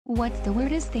What's the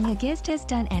weirdest thing a guest has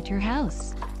done at your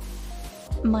house?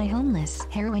 My homeless,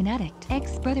 heroin addict,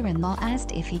 ex-brother-in-law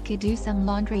asked if he could do some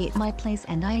laundry at my place,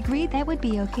 and I agreed that would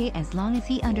be okay as long as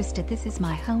he understood this is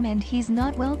my home and he's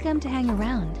not welcome to hang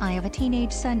around. I have a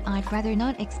teenage son, I'd rather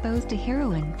not expose to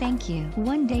heroin, thank you.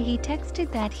 One day he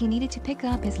texted that he needed to pick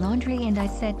up his laundry and I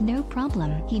said no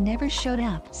problem. He never showed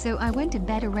up, so I went to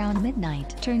bed around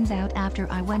midnight. Turns out after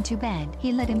I went to bed,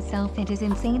 he let himself and his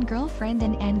insane girlfriend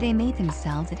in and they made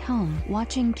themselves at home,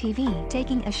 watching TV,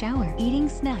 taking a shower, eating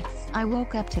snacks. I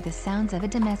woke up to the sounds of a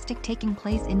domestic taking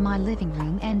place in my living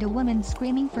room and a woman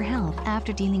screaming for help.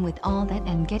 After dealing with all that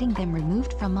and getting them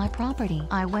removed from my property,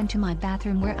 I went to my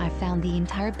bathroom where I found the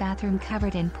entire bathroom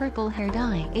covered in purple hair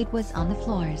dye. It was on the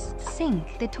floors,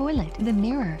 sink, the toilet, the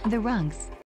mirror, the rugs.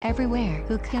 Everywhere.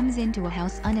 Who comes into a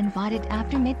house uninvited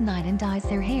after midnight and dyes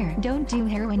their hair? Don't do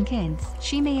heroin, kids.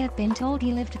 She may have been told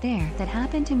he lived there. That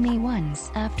happened to me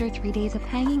once. After 3 days of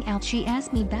hanging out, she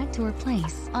asked me back to her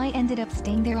place. I ended up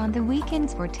staying there on the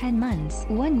weekends for 10 months.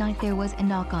 One night there was a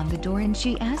knock on the door and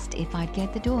she asked if I'd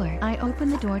get the door. I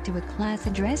opened the door to a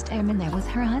class-dressed airman that was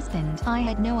her husband. I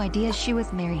had no idea she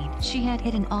was married. She had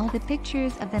hidden all the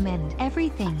pictures of them and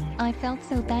everything. I felt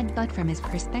so bad, but from his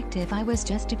perspective I was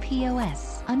just a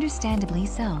POS. Understandably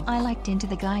so. I looked into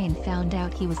the guy and found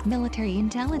out he was military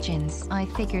intelligence. I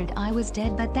figured I was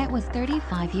dead, but that was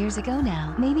 35 years ago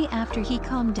now. Maybe after he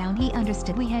calmed down he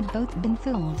understood we had both been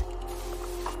fooled.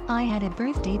 I had a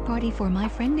birthday party for my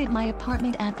friend at my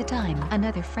apartment at the time.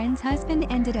 Another friend's husband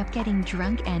ended up getting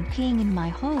drunk and peeing in my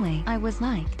hallway. I was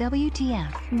like,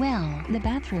 WTF? Well, the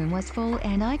bathroom was full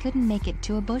and I couldn't make it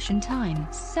to a bush in time.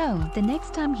 So, the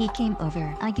next time he came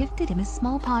over, I gifted him a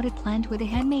small potted plant with a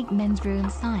handmade men's room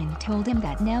sign. Told him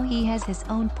that now he has his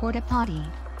own porta potty.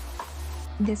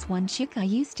 This one chick I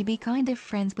used to be kind of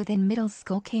friends with in middle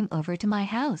school came over to my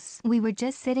house. We were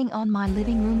just sitting on my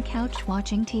living room couch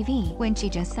watching TV when she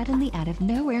just suddenly out of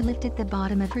nowhere lifted the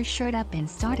bottom of her shirt up and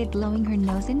started blowing her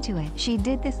nose into it. She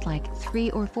did this like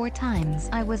 3 or 4 times.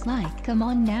 I was like, come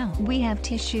on now. We have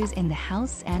tissues in the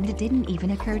house and it didn't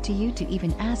even occur to you to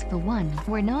even ask for one.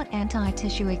 We're not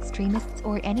anti-tissue extremists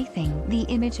or anything. The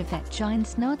image of that giant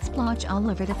snot splotch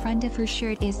all over the front of her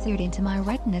shirt is seared into my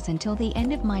retinas until the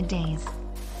end of my days.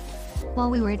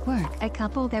 While we were at work, a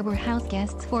couple that were house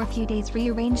guests for a few days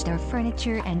rearranged our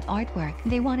furniture and artwork.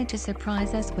 They wanted to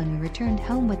surprise us when we returned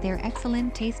home with their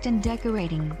excellent taste in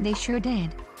decorating. They sure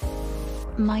did.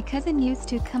 My cousin used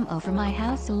to come over my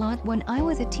house a lot when I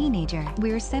was a teenager.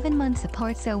 We were 7 months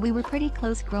apart, so we were pretty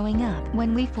close growing up.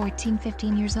 When we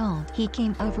 14-15 years old, he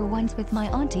came over once with my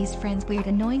auntie's friend's weird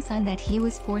annoying son that he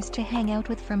was forced to hang out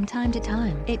with from time to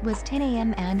time. It was 10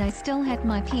 a.m. and I still had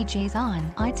my PJs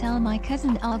on. I tell my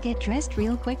cousin I'll get dressed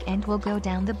real quick and we'll go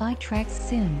down the bike tracks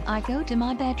soon. I go to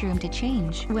my bedroom to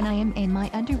change. When I am in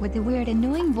my underwear, the weird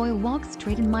annoying boy walked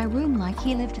straight in my room like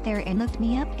he lived there and looked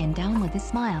me up and down with a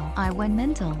smile. I went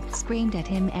mental, screamed at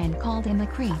him and called him a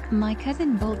creep. My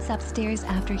cousin bolts upstairs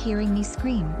after hearing me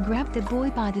scream, grabbed the boy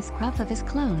by the scruff of his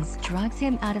clothes, drags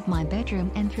him out of my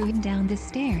bedroom and threw him down the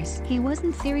stairs. He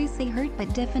wasn't seriously hurt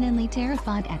but definitely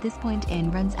terrified at this point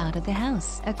and runs out of the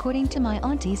house. According to my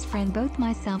auntie's friend, both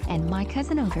myself and my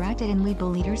cousin overacted and we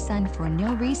bullied her son for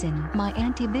no reason. My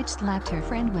auntie bitch slapped her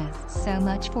friend with so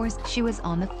much force she was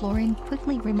on the floor and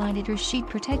quickly reminded her she'd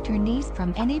protect her niece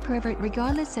from any pervert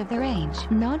regardless of their age.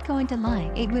 Not going to lie,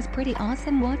 it was pretty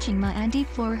awesome watching my auntie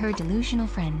floor her delusional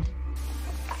friend.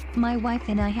 My wife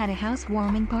and I had a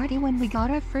housewarming party when we got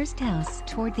our first house.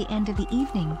 Toward the end of the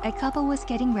evening, a couple was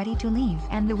getting ready to leave,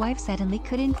 and the wife suddenly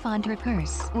couldn't find her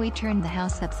purse. We turned the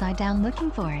house upside down looking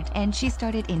for it, and she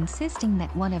started insisting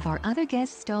that one of our other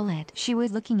guests stole it. She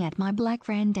was looking at my black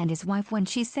friend and his wife when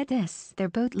she said this. They're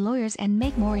both lawyers and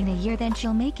make more in a year than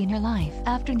she'll make in her life.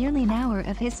 After nearly an hour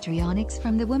of histrionics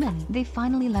from the woman, they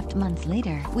finally left months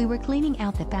later. We were cleaning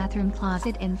out the bathroom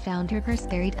closet and found her purse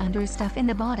buried under stuff in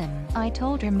the bottom. I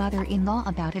told her mother-in-law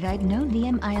about it. I'd known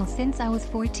Liam since I was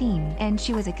 14, and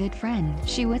she was a good friend.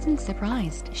 She wasn't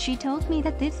surprised. She told me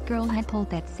that this girl had pulled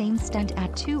that same stunt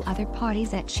at 2 other parties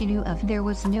that she knew of. There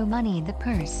was no money in the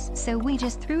purse, so we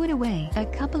just threw it away. A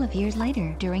couple of years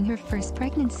later, during her first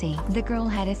pregnancy, the girl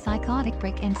had a psychotic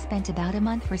break and spent about a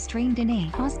month restrained in a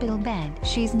hospital bed.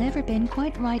 She's never been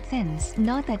quite right since.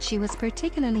 Not that she was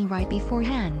particularly right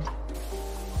beforehand.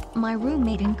 My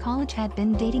roommate in college had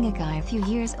been dating a guy a few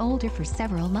years older for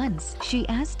several months. She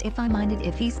asked if I minded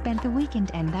if he spent the weekend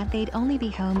and that they'd only be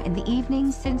home in the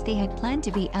evenings since they had planned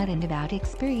to be out and about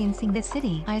experiencing the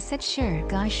city. I said sure.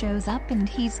 Guy shows up and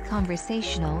he's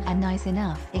conversational and nice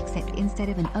enough, except instead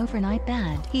of an overnight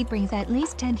bag, he brings at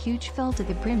least 10 huge filled to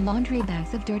the brim laundry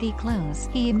bags of dirty clothes.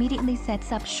 He immediately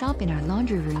sets up shop in our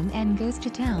laundry room and goes to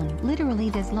town. Literally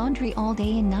does laundry all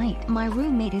day and night. My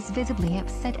roommate is visibly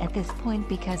upset at this point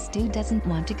because Stu doesn't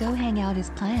want to go hang out as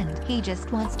planned. He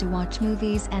just wants to watch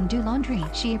movies and do laundry.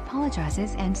 She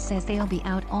apologizes and says they'll be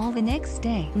out all the next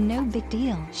day. No big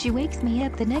deal. She wakes me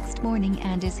up the next morning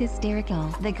and is hysterical.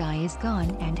 The guy is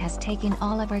gone and has taken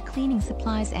all of our cleaning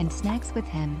supplies and snacks with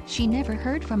him. She never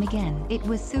heard from again. It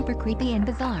was super creepy and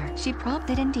bizarre. She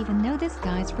probably didn't even know this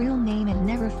guy's real name and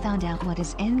never found out what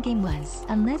his endgame was,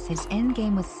 unless his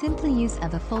endgame was simply use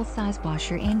of a full-size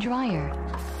washer and dryer.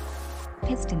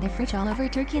 Pissed in the fridge all over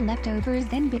turkey leftovers,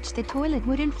 then bitched the toilet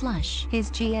wouldn't flush. His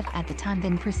GF at the time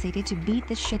then proceeded to beat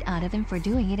the shit out of him for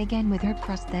doing it again with her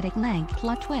prosthetic leg.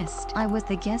 Plot twist: I was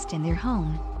the guest in their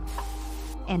home.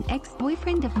 An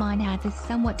ex-boyfriend of mine had this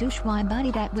somewhat douchey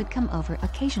buddy that would come over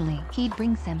occasionally. He'd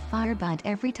bring some firebud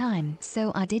every time,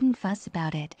 so I didn't fuss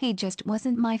about it. He just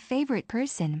wasn't my favorite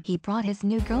person. He brought his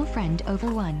new girlfriend over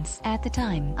once. At the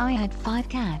time, I had 5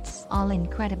 cats, all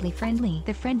incredibly friendly.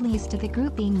 The friendliest of the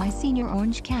group being my senior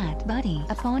orange cat, Buddy.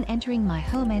 Upon entering my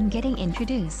home and getting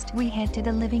introduced, we head to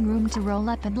the living room to roll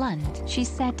up a blunt. She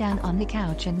sat down on the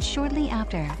couch and shortly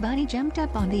after, Buddy jumped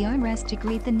up on the armrest to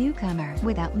greet the newcomer.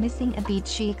 Without missing a beat,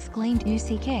 she exclaimed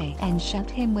UCK and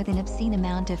shoved him with an obscene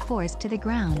amount of force to the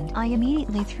ground. I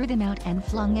immediately threw them out and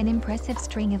flung an impressive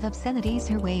string of obscenities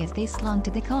her way as they slunk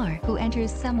to the car. Who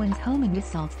enters someone's home and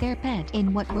assaults their pet?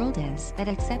 In what world is that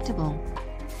acceptable?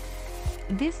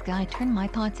 This guy turned my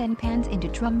pots and pans into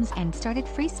drums and started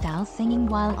freestyle singing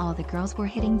while all the girls were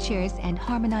hitting chairs and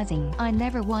harmonizing. I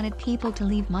never wanted people to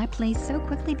leave my place so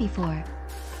quickly before.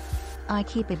 I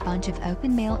keep a bunch of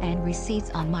open mail and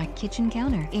receipts on my kitchen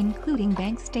counter, including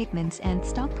bank statements and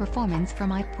stock performance for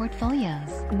my portfolios.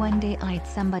 One day I had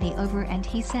somebody over and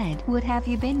he said, "What have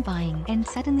you been buying?" and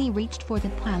suddenly reached for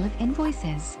the pile of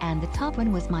invoices, and the top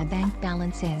one was my bank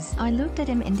balances. I looked at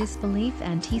him in disbelief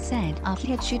and he said,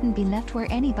 "It shouldn't be left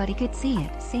where anybody could see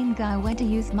it." Same guy went to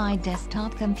use my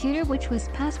desktop computer, which was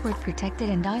password protected,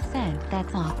 and I said,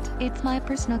 "That's locked. It's my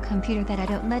personal computer that I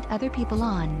don't let other people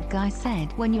on." Guy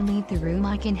said, "When you leave the room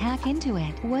I can hack into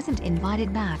it." Wasn't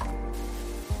invited back.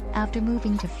 After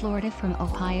moving to Florida from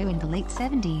Ohio in the late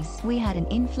 70s, we had an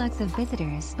influx of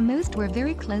visitors. Most were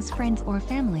very close friends or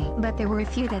family, but there were a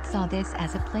few that saw this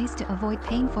as a place to avoid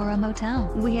paying for a motel.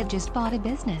 We had just bought a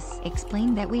business,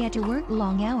 explained that we had to work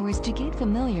long hours to get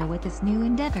familiar with this new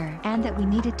endeavor, and that we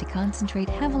needed to concentrate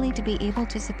heavily to be able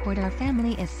to support our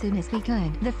family as soon as we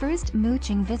could. The first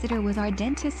mooching visitor was our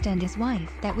dentist and his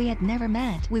wife, that we had never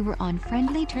met. We were on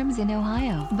friendly terms in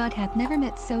Ohio, but had never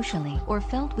met socially, or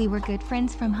felt we were good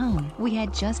friends from home. We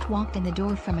had just walked in the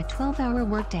door from a 12-hour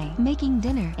workday, making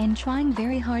dinner and trying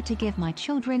very hard to give my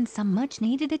children some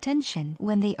much-needed attention.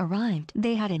 When they arrived,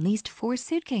 they had at least 4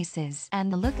 suitcases,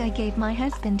 and the look I gave my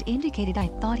husband indicated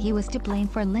I thought he was to blame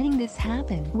for letting this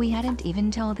happen. We hadn't even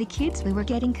told the kids we were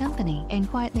getting company, and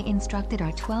quietly instructed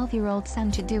our 12-year-old son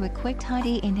to do a quick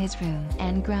tidy in his room,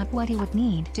 and grab what he would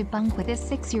need to bunk with his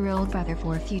 6-year-old brother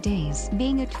for a few days.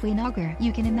 Being a tweenogger,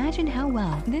 you can imagine how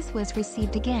well this was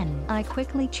received again. I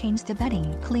quickly changed the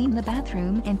bedding, cleaned the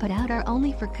bathroom, and put out our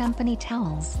only for company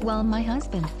towels, while my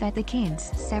husband fed the kids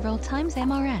several times.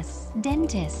 MRS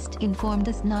dentist informed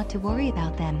us not to worry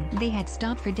about them. They had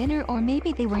stopped for dinner, or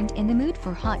maybe they weren't in the mood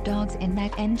for hot dogs and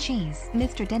mac and cheese.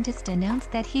 Mr. Dentist announced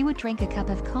that he would drink a cup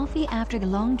of coffee after the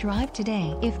long drive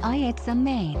today, if I had some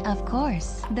made. Of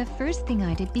course, the first thing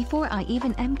I did before I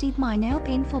even emptied my now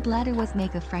painful bladder was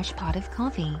make a fresh pot of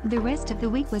coffee. The rest of the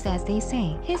week was, as they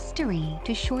say, history.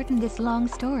 To shorten this long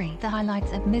story, the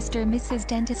highlights of Mr. and Mrs.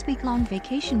 Dentist's week-long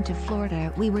vacation to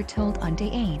Florida, we were told on day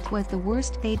 8, was the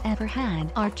worst they'd ever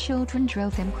had. Our children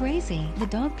drove them crazy. The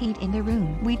dog peed in the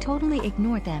room. We totally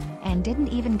ignored them and didn't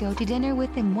even go to dinner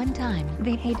with them one time.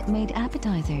 They made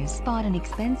appetizers, bought an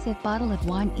expensive bottle of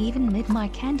wine, even lit my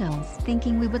candles,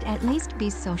 thinking we would at least be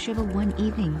sociable one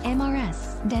evening.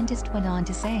 MRS Dentist went on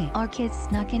to say, our kids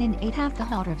snuck in and ate half the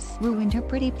hot dogs, ruined her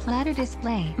pretty platter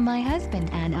display. My husband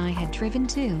and I had driven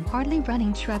 2 hardly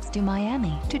running trucks to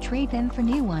Miami to trade them for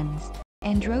new ones.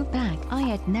 and drove back. I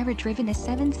had never driven a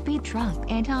 7-speed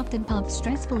truck and hopped and puffed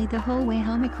stressfully the whole way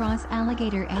home across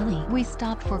Alligator Alley. We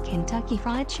stopped for Kentucky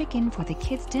Fried Chicken for the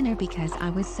kids' dinner because I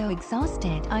was so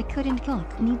exhausted I couldn't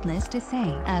cook. Needless to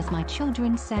say, as my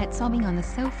children sat sobbing on the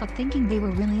sofa thinking they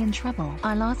were really in trouble,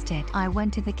 I lost it. I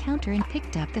went to the counter and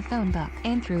picked up the phone book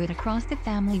and threw it across the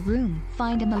family room.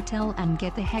 Find a motel and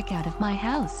get the heck out of my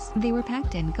house. They were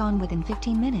packed and gone within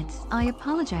 15 minutes. I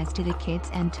apologized to the kids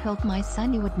and told my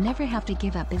son he would never have to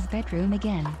give up his bedroom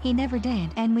again. He never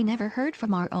did, and we never heard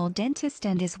from our old dentist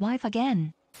and his wife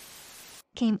again.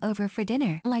 Came over for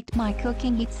dinner, liked my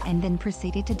cooking hits, and then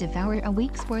proceeded to devour a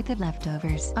week's worth of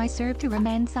leftovers. I served her a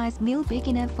man-sized meal big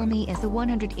enough for me as a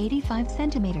 185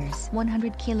 centimeters,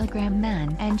 100 kilogram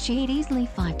man, and she ate easily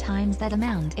 5 times that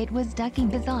amount. It was ducking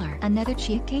bizarre. Another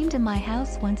chick came to my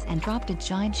house once and dropped a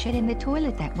giant shit in the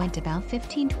toilet that went about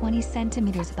 15-20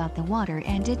 centimeters above the water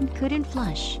and couldn't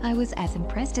flush. I was as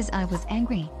impressed as I was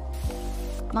angry.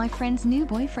 My friend's new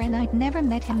boyfriend, I'd never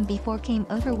met him before, came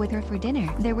over with her for dinner.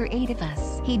 There were 8 of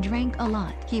us. He drank a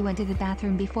lot. He went to the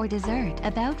bathroom before dessert.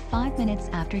 About 5 minutes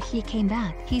after he came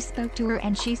back, he spoke to her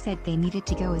and she said they needed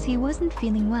to go as he wasn't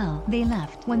feeling well. They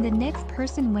left. When the next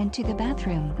person went to the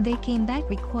bathroom, they came back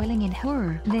recoiling in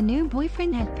horror. The new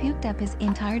boyfriend had puked up his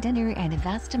entire dinner and a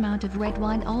vast amount of red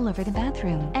wine all over the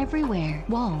bathroom. Everywhere.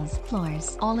 Walls,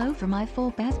 floors, all over my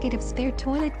full basket of spare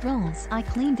toilet rolls. I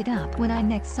cleaned it up. When I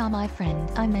next saw my friend,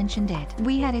 I mentioned it.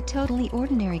 We had a totally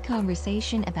ordinary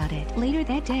conversation about it. Later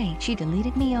that day, she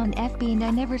deleted me on FB and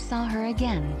I never saw her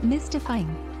again.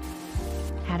 Mystifying.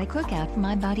 Had a cookout for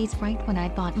my buddies right when I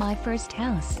bought my first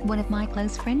house. One of my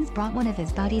close friends brought one of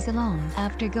his buddies along.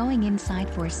 After going inside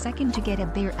for a second to get a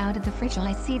beer out of the fridge,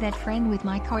 I see that friend with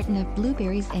my carton of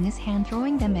blueberries in his hand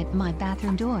throwing them at my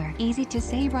bathroom door. Easy to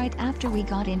say, right after we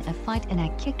got in a fight and I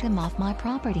kicked him off my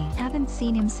property. Haven't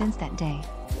seen him since that day.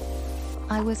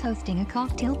 I was hosting a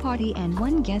cocktail party and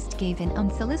one guest gave an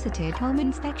unsolicited home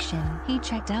inspection. He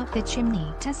checked out the chimney,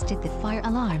 tested the fire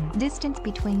alarm, distance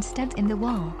between studs in the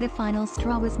wall. The final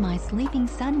straw was my sleeping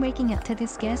son waking up to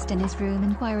this guest in his room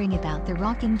inquiring about the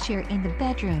rocking chair in the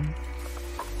bedroom.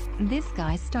 This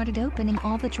guy started opening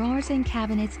all the drawers and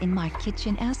cabinets in my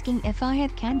kitchen asking if I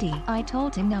had candy. I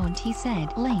told him no and he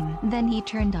said, "Lame." Then he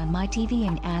turned on my TV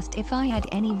and asked if I had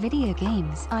any video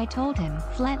games. I told him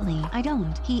flatly I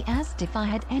don't. He asked if I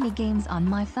had any games on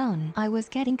my phone. I was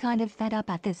getting kind of fed up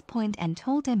at this point and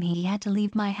told him he had to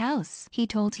leave my house. He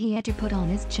told he had to put on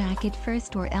his jacket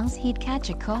first or else he'd catch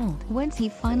a cold. Once he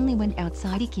finally went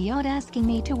outside, he yelled asking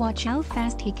me to watch how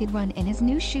fast he could run in his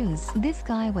new shoes. This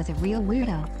guy was a real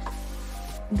weirdo.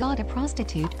 Got a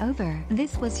prostitute over.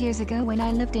 This was years ago when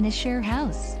I lived in a share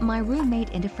house. My roommate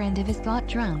and a friend of his got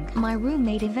drunk. My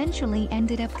roommate eventually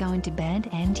ended up going to bed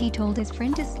and he told his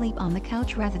friend to sleep on the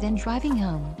couch rather than driving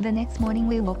home. The next morning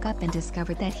we woke up and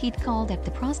discovered that he'd called up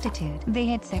the prostitute. They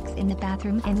had sex in the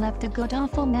bathroom and left a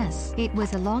god-awful mess. It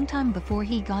was a long time before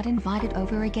he got invited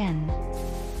over again.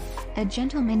 A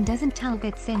gentleman doesn't tell,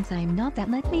 but since I'm not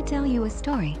that, let me tell you a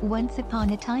story. Once upon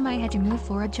a time I had to move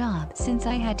for a job. Since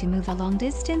I had to move a long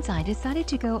distance, I decided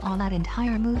to go all out and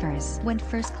hire movers. Went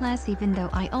first class even though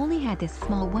I only had this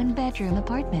small 1-bedroom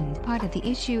apartment. Part of the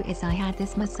issue is I had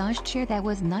this massage chair that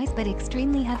was nice but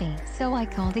extremely heavy. So I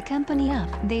called the company up.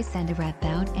 They sent a rep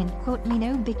out and quote me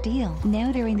no big deal.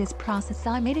 Now during this process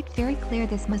I made it very clear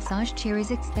this massage chair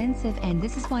is expensive and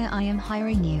this is why I am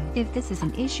hiring you. If this is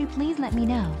an issue, please let me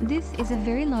know. This is a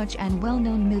very large and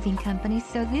well-known moving company,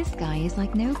 so this guy is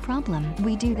like, no problem.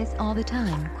 We do this all the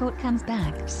time. Quote comes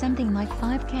back, something like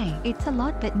 5K. It's a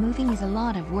lot, but moving is a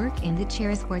lot of work and the chair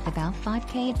is worth about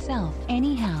 5K itself.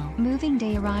 Anyhow, moving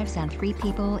day arrives and 3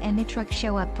 people and the truck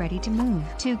show up ready to move.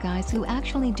 2 guys who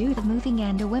actually do the moving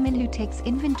and a woman who takes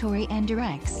inventory and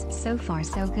directs. So far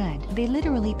so good. They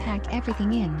literally pack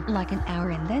everything in like an hour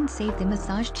and then save the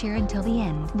massage chair until the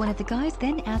end. One of the guys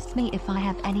then asked me if I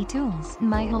have any tools.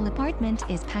 My whole apartment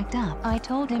is packed up. I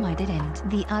told him I didn't.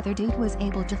 The other dude was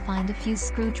able to find a few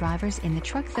screwdrivers in the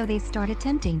truck, so they start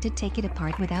attempting to take it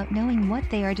apart without knowing what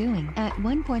they are doing. At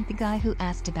one point the guy who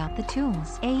asked about the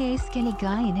tools, a skinny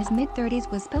guy in his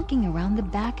mid-30s, was poking around the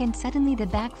back and suddenly the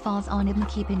back falls on him.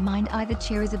 Keep in mind the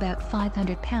chair is about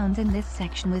 500 pounds and this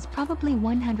section was probably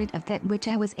 100 of that, which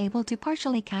I was able to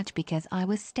partially catch because I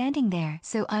was standing there.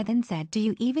 So I then said, "Do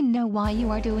you even know why you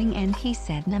are doing?" And he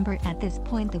said, "Number." At this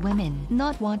point the women,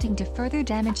 not wanting wanting to further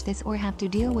damage this or have to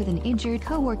deal with an injured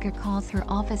coworker calls her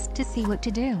office to see what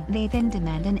to do. They then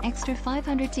demand an extra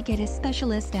 $500 to get a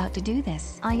specialist out to do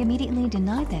this. I immediately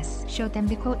denied this, showed them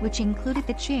the quote which included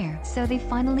the chair, so they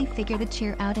finally figure the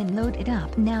chair out and load it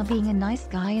up. Now being a nice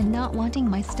guy and not wanting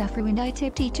my stuff ruined, I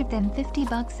tipped each of them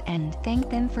 $50 and thanked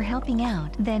them for helping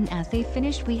out. Then as they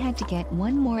finished, we had to get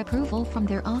one more approval from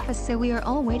their office, so we are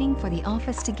all waiting for the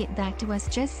office to get back to us,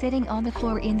 just sitting on the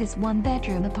floor in this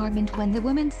one-bedroom apartment when the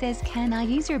woman says, "Can I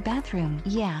use your bathroom?"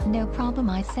 "Yeah, no problem,"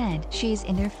 I said. She's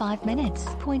in there 5 minutes,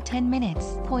 10 minutes,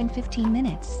 15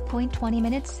 minutes, 20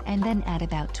 minutes, and then at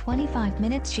about 25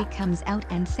 minutes she comes out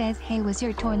and says, "Hey, was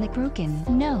your toilet broken?"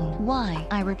 "No." "Why?"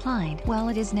 I replied. "Well,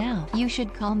 it is now. You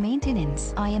should call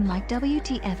maintenance." I am like,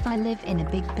 WTF, I live in a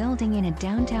big building in a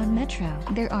downtown metro.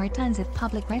 There are tons of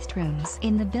public restrooms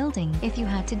in the building. If you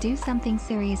had to do something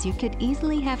serious, you could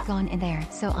easily have gone in there.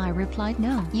 So I replied,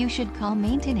 "No, you should call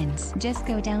maintenance. Just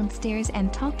go downstairs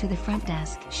and talk to the front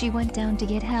desk." She went down to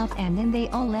get help and then they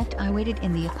all left. I waited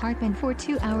in the apartment for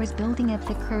 2 hours building up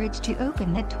the courage to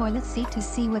open the toilet seat to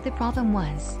see what the problem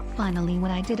was. Finally,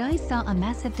 when I did, I saw a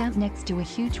massive dump next to a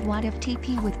huge wad of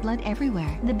TP with blood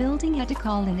everywhere. The building had to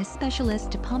call in a specialist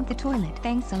to pump the toilet.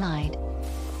 Thanks a lot.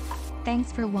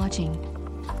 Thanks for watching.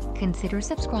 Consider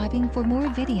subscribing for more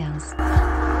videos.